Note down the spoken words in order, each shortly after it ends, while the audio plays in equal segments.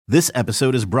This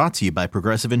episode is brought to you by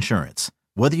Progressive Insurance.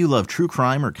 Whether you love true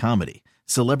crime or comedy,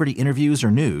 celebrity interviews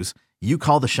or news, you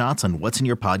call the shots on what's in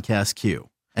your podcast queue.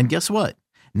 And guess what?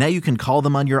 Now you can call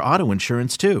them on your auto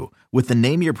insurance too with the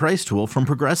Name Your Price tool from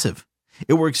Progressive.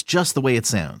 It works just the way it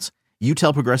sounds. You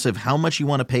tell Progressive how much you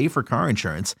want to pay for car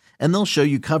insurance, and they'll show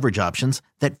you coverage options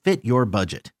that fit your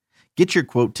budget. Get your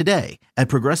quote today at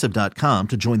Progressive.com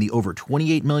to join the over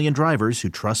 28 million drivers who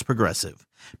trust Progressive.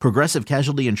 Progressive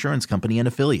Casualty Insurance Company and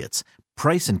Affiliates.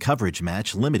 Price and coverage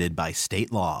match limited by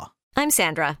state law. I'm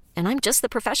Sandra, and I'm just the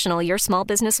professional your small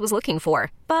business was looking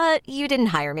for. But you didn't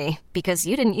hire me because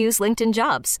you didn't use LinkedIn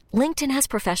Jobs. LinkedIn has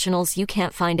professionals you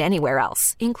can't find anywhere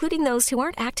else, including those who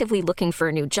aren't actively looking for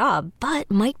a new job, but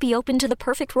might be open to the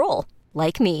perfect role,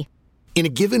 like me. In a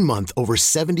given month, over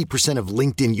 70% of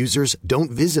LinkedIn users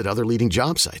don't visit other leading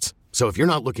job sites. So if you're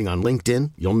not looking on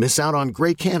LinkedIn, you'll miss out on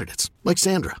great candidates like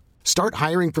Sandra. Start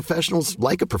hiring professionals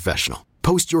like a professional.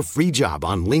 Post your free job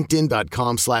on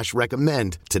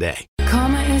linkedin.com/recommend today.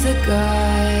 Karma is a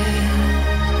guy.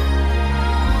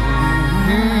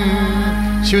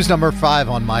 She was number 5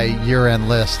 on my year-end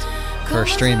list for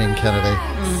streaming,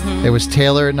 Kennedy. It was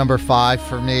Taylor at number 5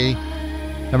 for me.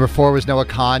 Number 4 was Noah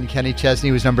Kahan. Kenny Chesney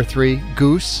was number 3.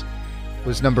 Goose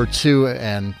was number 2,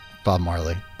 and Bob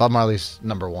Marley. Bob Marley's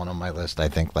number 1 on my list, I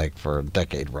think, like for a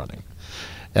decade running.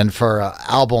 And for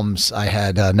albums, I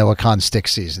had Noah Kahan's Stick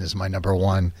Season is my number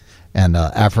 1. And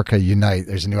Africa Unite.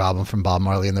 There's a new album from Bob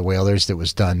Marley and the Wailers that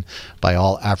was done by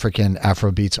all African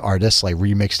Afrobeats artists. Like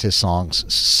remixed his songs.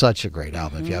 Such a great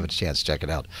album. If you have a chance, check it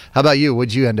out. How about you?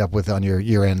 What'd you end up with on your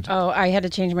year end? Oh, I had to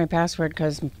change my password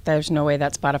because there's no way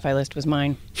that Spotify list was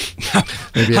mine.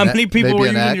 How many people were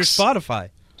you in your Spotify?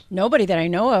 Nobody that I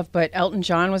know of, but Elton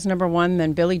John was number 1,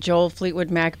 then Billy Joel,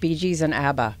 Fleetwood Mac, Bee Gees, and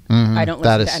ABBA. I don't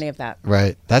listen to any of that.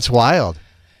 Right. That's wild.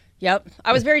 Yep.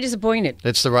 I was very disappointed.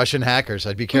 It's the Russian hackers.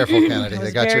 I'd be careful, Kennedy.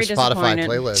 They got your Spotify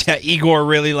playlist. Yeah, Igor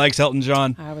really likes Elton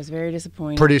John. I was very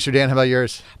disappointed. Producer Dan, how about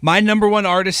yours? My number 1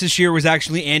 artist this year was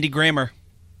actually Andy Grammer.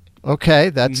 Okay,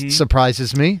 that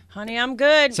surprises me. Honey, I'm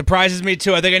good. Surprises me,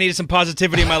 too. I think I needed some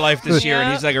positivity in my life this year,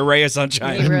 and he's like a ray of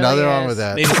sunshine. Really Nothing wrong with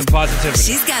that. Needed some positivity.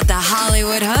 She's got the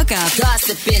Hollywood hookup.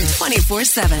 Gossiping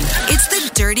 24/7. It's the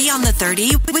Dirty on the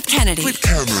 30 with Kennedy.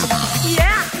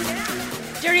 Yeah.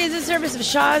 Dirty is a service of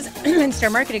Shaw's and Star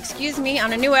Market,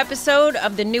 on a new episode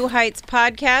of the New Heights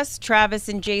podcast. Travis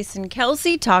and Jason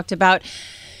Kelsey talked about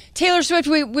Taylor Swift.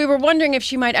 We were wondering if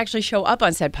she might actually show up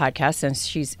on said podcast since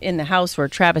she's in the house where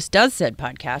Travis does said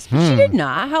podcast. But she did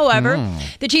not. However,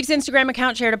 the Chiefs' Instagram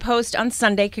account shared a post on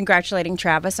Sunday congratulating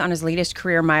Travis on his latest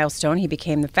career milestone. He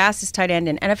became the fastest tight end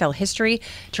in NFL history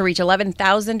to reach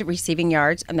 11,000 receiving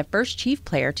yards and the first Chief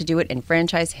player to do it in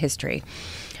franchise history.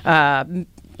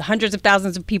 Hundreds of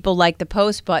thousands of people liked the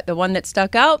post, but the one that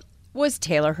stuck out was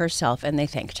Taylor herself, and they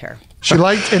thanked her. She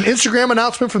liked an Instagram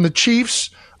announcement from the Chiefs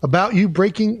about you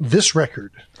breaking this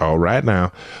record. All right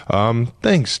now.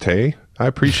 Thanks, Tay. I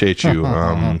appreciate you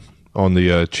on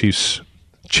the Chiefs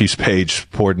page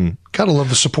supporting. Gotta love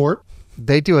the support.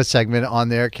 They do a segment on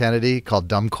there, Kennedy, called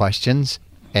Dumb Questions.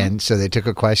 And so they took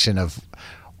a question of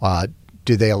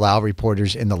do they allow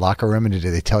reporters in the locker room and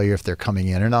do they tell you if they're coming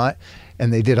in or not?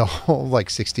 And they did a whole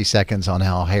 60 seconds on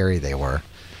how hairy they were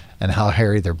and how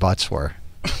hairy their butts were.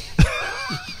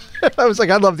 I was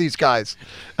like, I love these guys.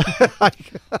 Wow,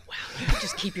 you could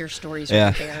just keep your stories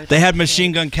right there. They had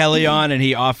Machine Gun Kelly on, and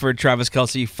he offered Travis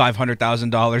Kelce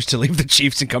 $500,000 to leave the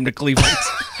Chiefs and come to Cleveland.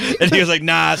 And he was like,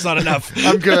 nah, it's not enough.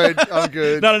 I'm good.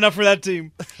 Not enough for that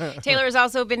team. Taylor has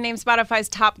also been named Spotify's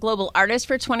top global artist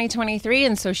for 2023,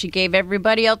 and so she gave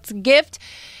everybody else a gift.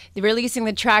 They're releasing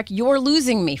the track You're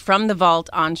Losing Me from the vault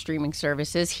on streaming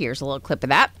services. Here's a little clip of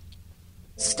that.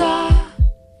 Stop.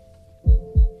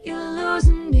 You're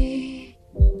losing me.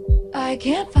 I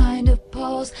can't find a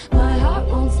pulse. My heart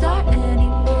won't start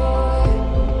anymore.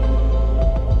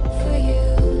 For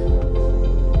you.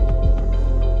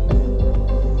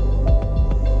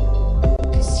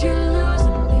 'Cause you're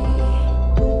losing me.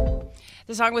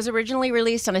 The song was originally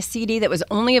released on a CD that was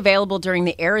only available during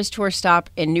the Eras Tour stop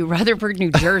in New Rutherford, New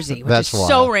Jersey, which is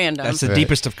so random. That's the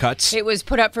deepest of cuts. It was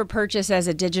put up for purchase as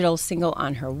a digital single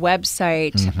on her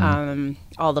website.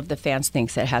 All of the fans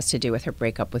thinks it has to do with her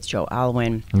breakup with Joe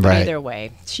Alwyn. Right. Either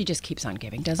way, she just keeps on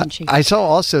giving, doesn't she? I saw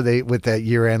also with that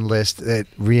year-end list that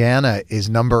Rihanna is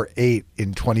number 8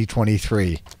 in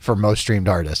 2023 for most streamed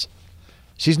artists.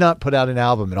 She's not put out an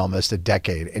album in almost a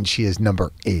decade, and she is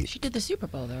number 8. She did the Super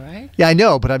Bowl, though, right? Yeah, I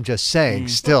know, but I'm just saying,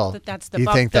 still, Well, that's the you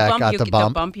bump. think that got the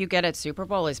bump? The bump you get at Super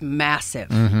Bowl is massive.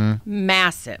 Mm-hmm.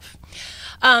 Massive.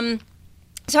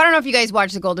 So I don't know if you guys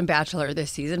watched The Golden Bachelor this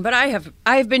season, but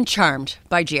I've been charmed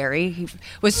by Jerry. He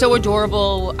was so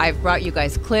adorable. I've brought you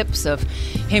guys clips of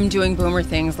him doing boomer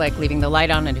things like leaving the light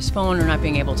on his phone or not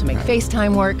being able to make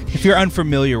FaceTime work. If you're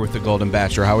unfamiliar with The Golden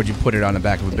Bachelor, how would you put it on the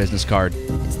back of a business card?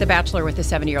 It's The Bachelor with a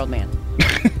 70-year-old man.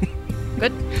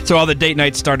 Good. So all the date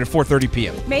nights start at 4:30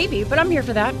 p.m. Maybe, but I'm here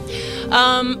for that.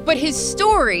 But his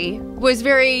story was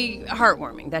very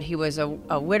heartwarming. That he was a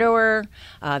widower,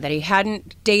 that he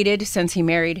hadn't dated since he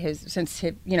married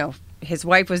his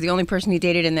wife was the only person he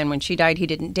dated, and then when she died, he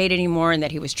didn't date anymore, and that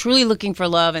he was truly looking for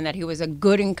love, and that he was a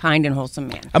good and kind and wholesome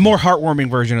man. A more heartwarming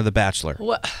version of The Bachelor.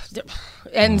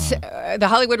 And the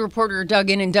Hollywood Reporter dug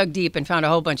in and dug deep and found a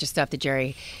whole bunch of stuff that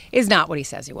Jerry is not what he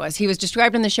says he was. He was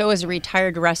described in the show as a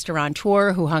retired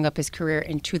restaurateur who hung up his career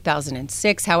in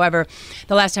 2006. However,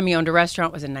 the last time he owned a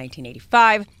restaurant was in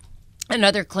 1985.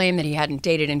 Another claim that he hadn't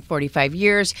dated in 45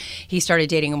 years. He started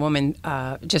dating a woman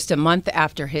just a month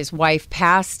after his wife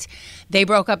passed. They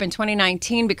broke up in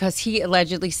 2019 because he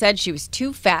allegedly said she was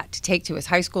too fat to take to his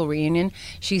high school reunion.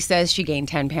 She says she gained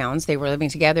 10 pounds. They were living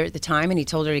together at the time, and he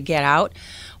told her to get out.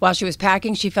 While she was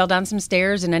packing, she fell down some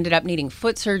stairs and ended up needing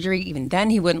foot surgery. Even then,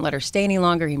 he wouldn't let her stay any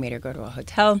longer. He made her go to a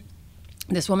hotel.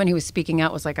 This woman who was speaking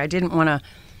out was like, I didn't want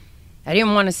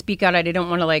to speak out. I didn't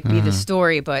want to be the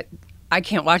story, but I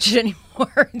can't watch it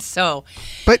anymore. So,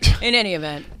 but in any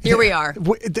event, here we are.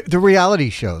 The reality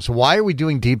shows. Why are we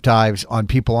doing deep dives on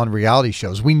people on reality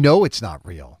shows? We know it's not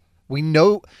real. We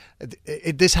know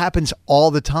this happens all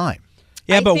the time.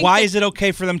 Yeah, but why is it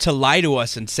okay for them to lie to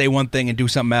us and say one thing and do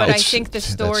something else? But I think the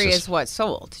story is what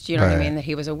sold. Do you know what I mean? That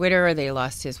he was a widower. They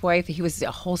lost his wife. He was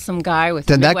a wholesome guy with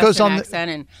a Midwestern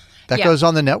accent. That goes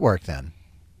on the network then,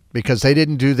 because they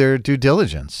didn't do their due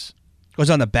diligence. Goes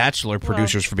on the Bachelor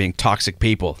producers for being toxic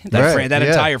people. That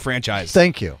entire franchise.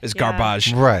 Thank you. Is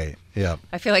garbage. Right. Yeah.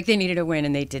 I feel like they needed a win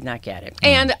and they did not get it.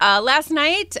 And last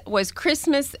night was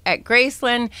Christmas at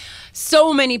Graceland.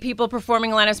 So many people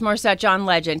performing: Alanis Morissette, John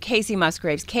Legend, Casey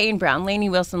Musgraves, Kane Brown, Lainey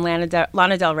Wilson, Lana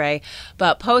Del Rey.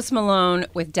 But Post Malone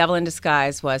with Devil in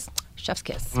Disguise was chef's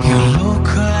kiss. You look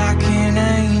like an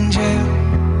angel.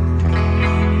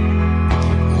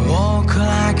 Walk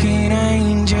like an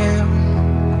angel.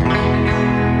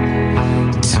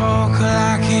 Talk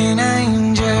like an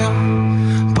angel,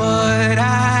 but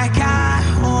I got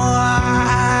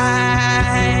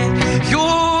one.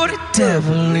 You're the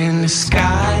devil in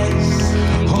disguise.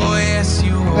 Oh yes,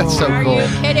 you are. That's so cool. Are you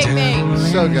kidding me?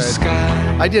 So good.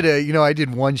 I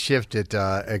did one shift at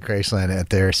Graceland at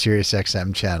their Sirius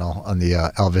XM channel on the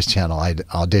Elvis channel. I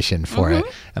auditioned for it,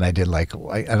 and I did I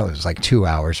don't know, it was 2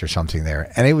 hours or something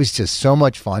there, and it was just so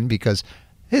much fun because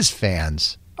his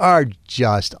fans are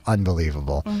just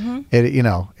unbelievable.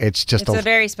 It's just a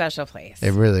very special place.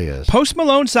 It really is. Post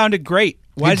Malone sounded great.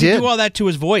 Why did he do all that to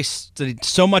his voice?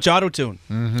 So much auto-tune.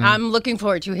 I'm looking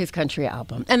forward to his country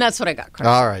album. And that's what I got,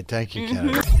 Carson. All right. Thank you,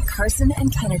 Kennedy. Carson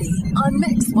and Kennedy on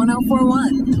Mix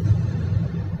 104.1.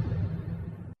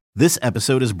 This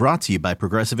episode is brought to you by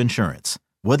Progressive Insurance.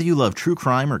 Whether you love true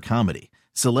crime or comedy,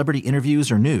 celebrity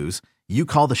interviews or news, you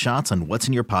call the shots on what's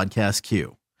in your podcast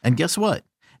queue. And guess what?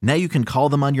 Now you can call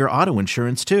them on your auto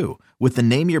insurance too with the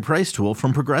Name Your Price tool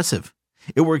from Progressive.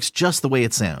 It works just the way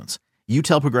it sounds. You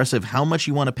tell Progressive how much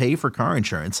you want to pay for car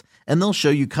insurance, and they'll show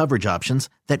you coverage options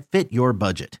that fit your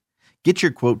budget. Get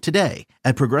your quote today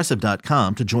at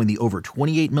Progressive.com to join the over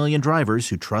 28 million drivers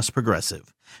who trust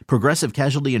Progressive. Progressive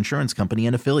Casualty Insurance Company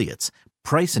and Affiliates.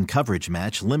 Price and coverage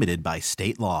match limited by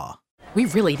state law. We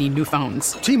really need new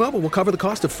phones. T-Mobile will cover the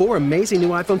cost of 4 amazing new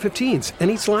iPhone 15s, and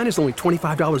each line is only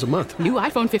 $25 a month. New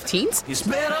iPhone 15s? It's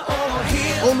better over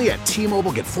here. Only at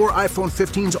T-Mobile, get 4 iPhone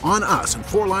 15s on us and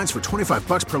 4 lines for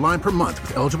 $25 per line per month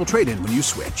with eligible trade-in when you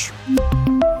switch.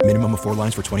 Minimum of 4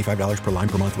 lines for $25 per line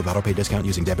per month with autopay discount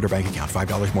using debit or bank account.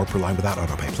 $5 more per line without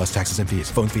autopay, plus taxes and fees.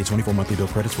 Phone fee at 24 monthly bill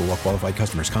credits for well-qualified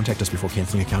customers. Contact us before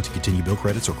canceling account to continue bill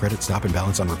credits or credit stop and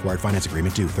balance on required finance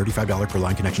agreement due. $35 per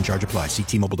line connection charge applies. See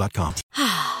T-Mobile.com.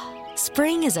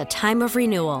 Spring is a time of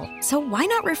renewal, so why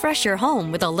not refresh your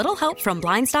home with a little help from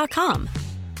Blinds.com?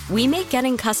 We make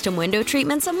getting custom window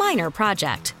treatments a minor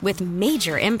project with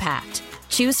major impact.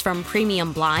 Choose from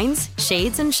premium blinds,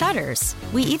 shades, and shutters.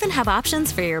 We even have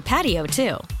options for your patio,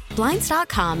 too.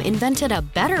 Blinds.com invented a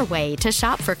better way to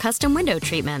shop for custom window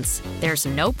treatments. There's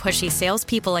no pushy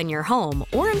salespeople in your home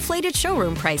or inflated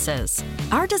showroom prices.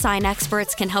 Our design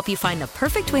experts can help you find the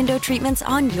perfect window treatments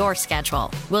on your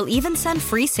schedule. We'll even send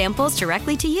free samples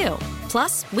directly to you.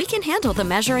 Plus, we can handle the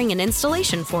measuring and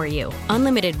installation for you.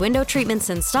 Unlimited window treatments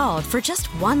installed for just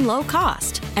one low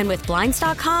cost. And with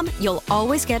Blinds.com, you'll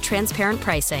always get transparent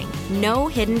pricing. No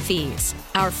hidden fees.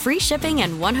 Our free shipping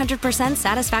and 100%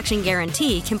 satisfaction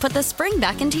guarantee can put the spring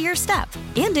back into your step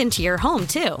and into your home,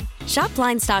 too. Shop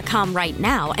Blinds.com right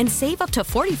now and save up to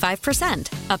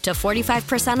 45%. Up to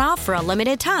 45% off for a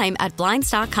limited time at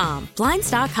Blinds.com.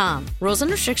 Blinds.com. Rules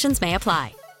and restrictions may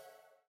apply.